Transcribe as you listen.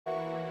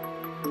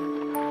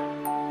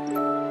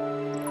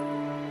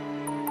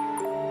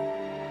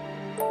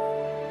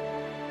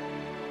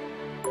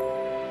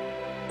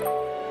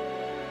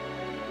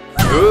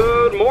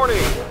Good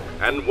morning,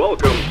 and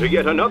welcome to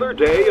yet another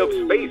day of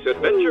space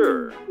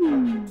adventure.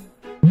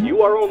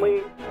 You are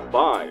only 5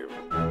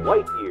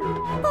 light years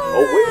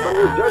away from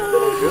your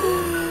destination,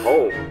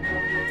 home.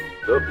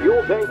 The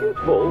fuel tank is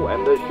full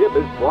and the ship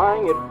is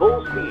flying at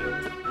full speed.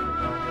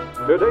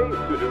 Today's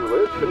to-do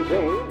list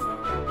contains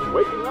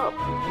waking up,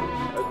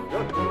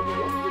 adjusting the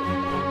engine.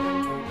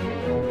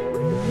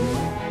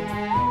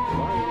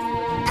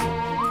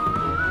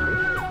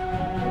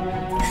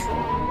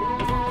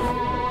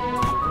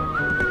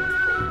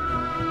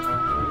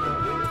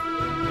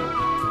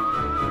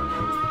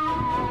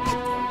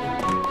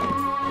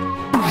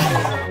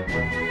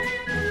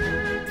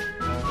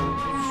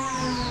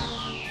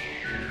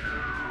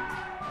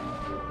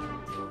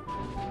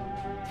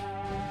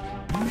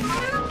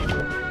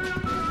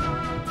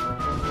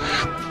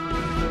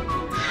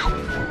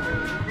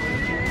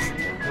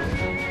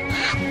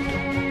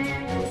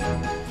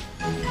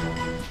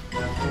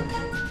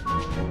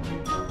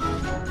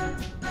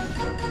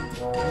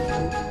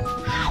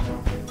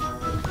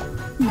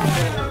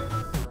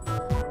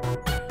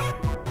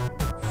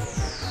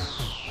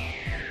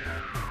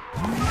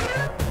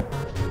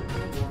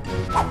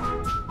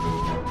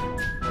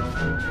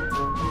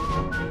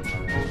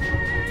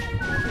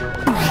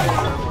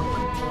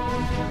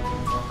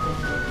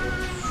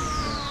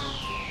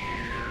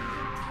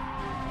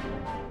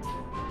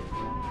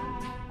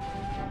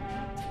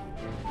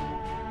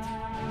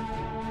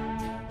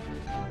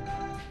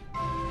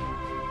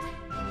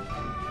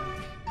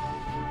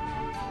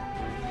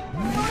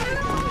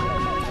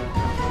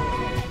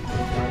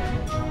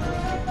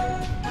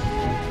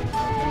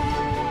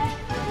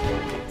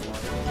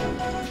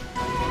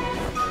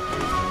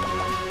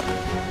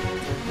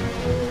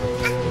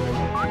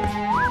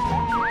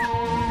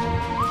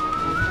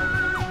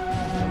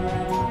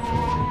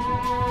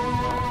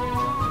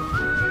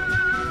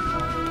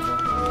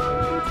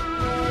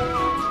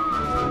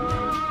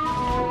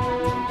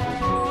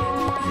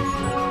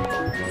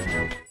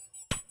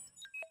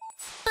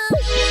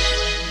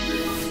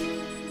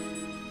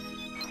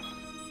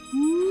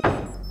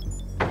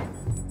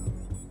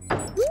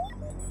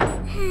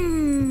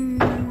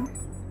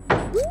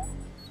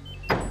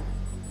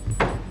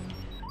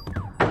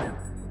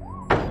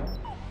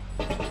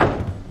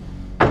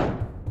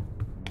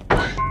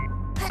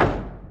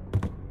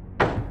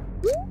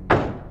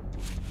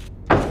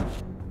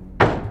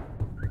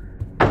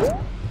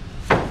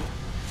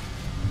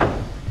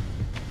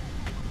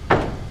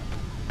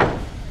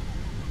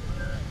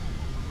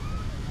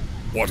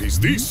 What is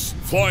this?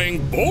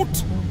 Flying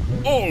boat?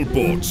 All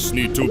boats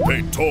need to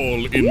pay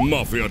toll in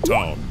Mafia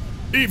Town,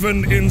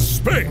 even in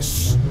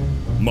space.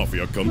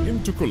 Mafia come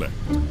in to collect.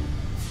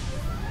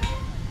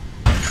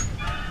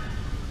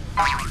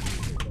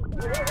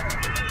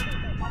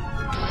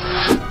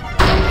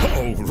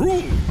 How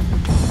rude!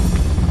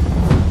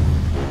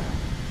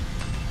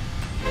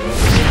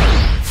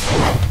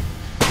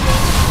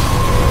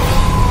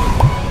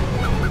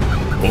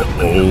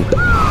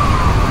 Uh-oh.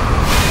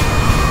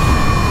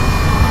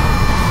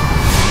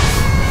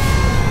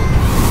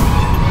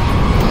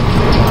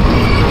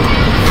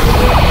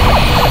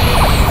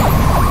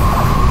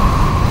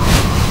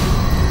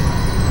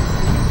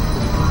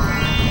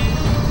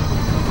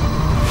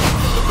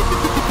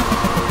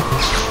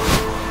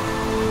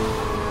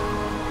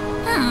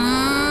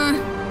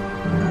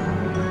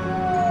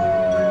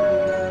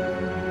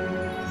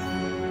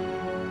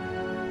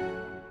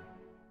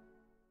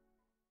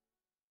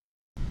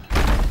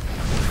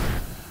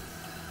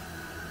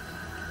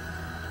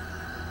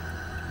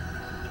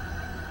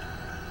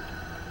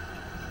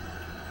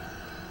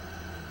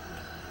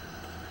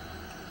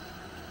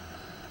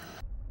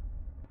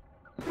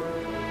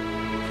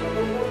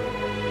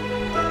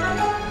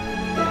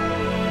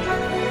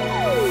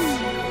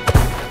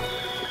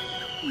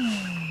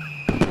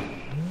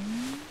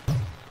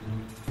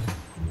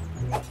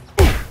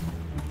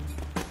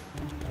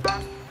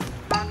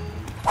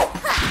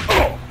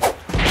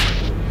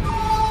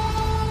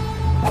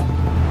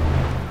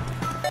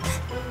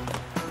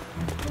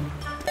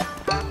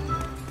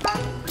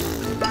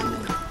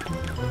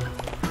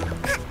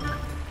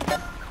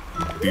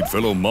 Did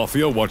fellow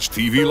Mafia watch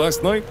TV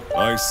last night?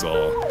 I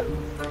saw.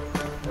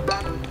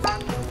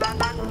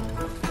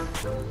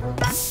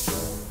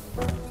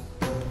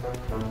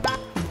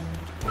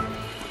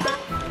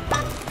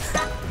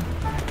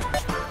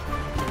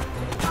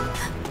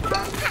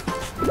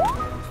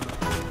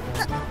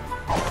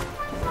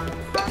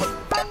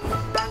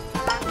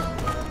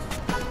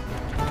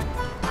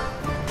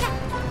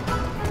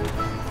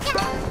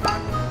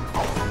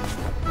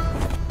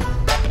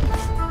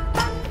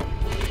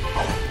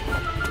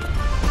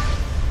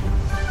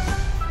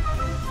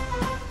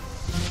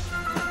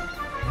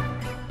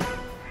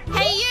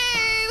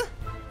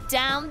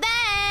 Down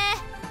there!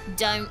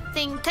 Don't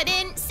think I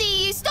didn't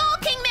see you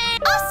stalking me!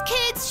 Us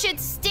kids should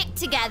stick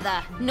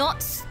together,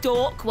 not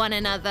stalk one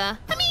another.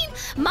 I mean,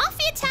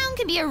 Mafia Town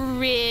can be a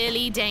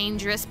really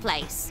dangerous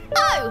place.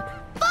 Oh,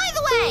 by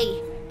the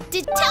way,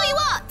 tell you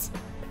what,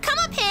 come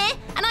up here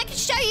and I can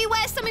show you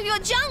where some of your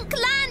junk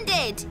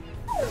landed.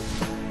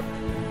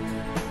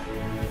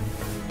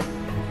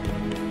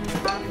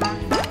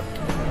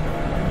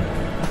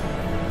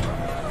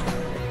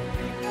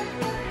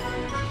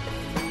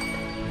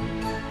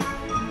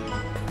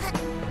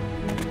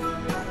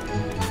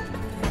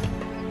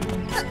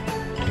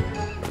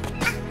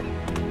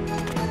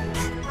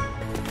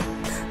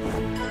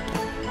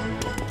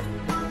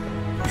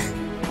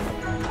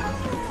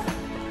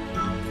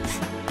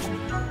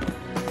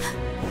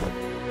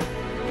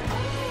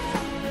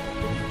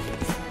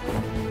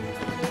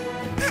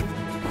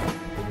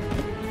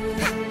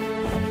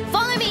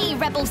 Follow me,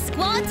 Rebel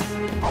Squad!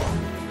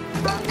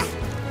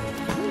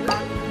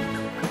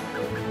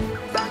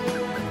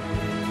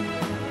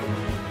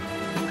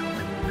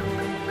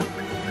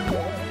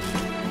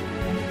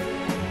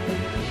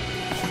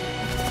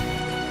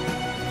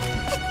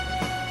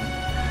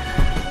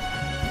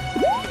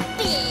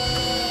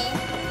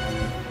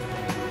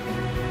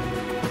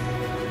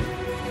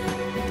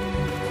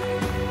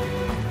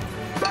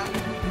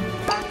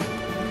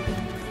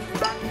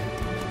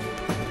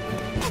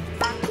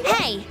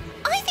 Hey,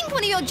 I think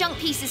one of your junk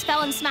pieces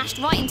fell and smashed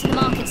right into the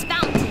market's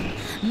fountain.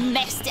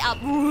 Messed it up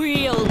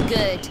real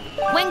good.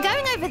 When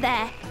going over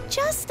there,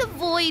 just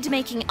avoid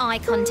making eye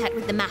contact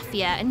with the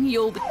Mafia and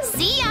you'll be...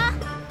 See ya!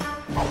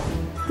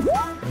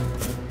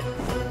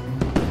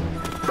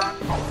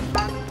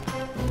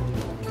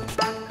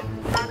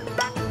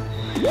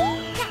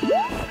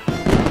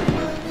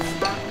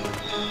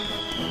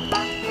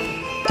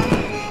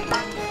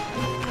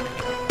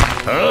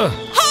 Huh?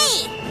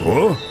 Hey!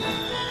 Huh?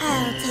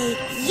 I'll take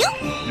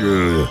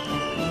you.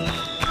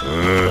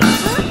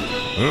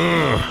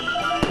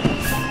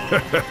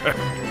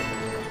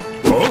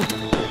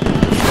 Huh?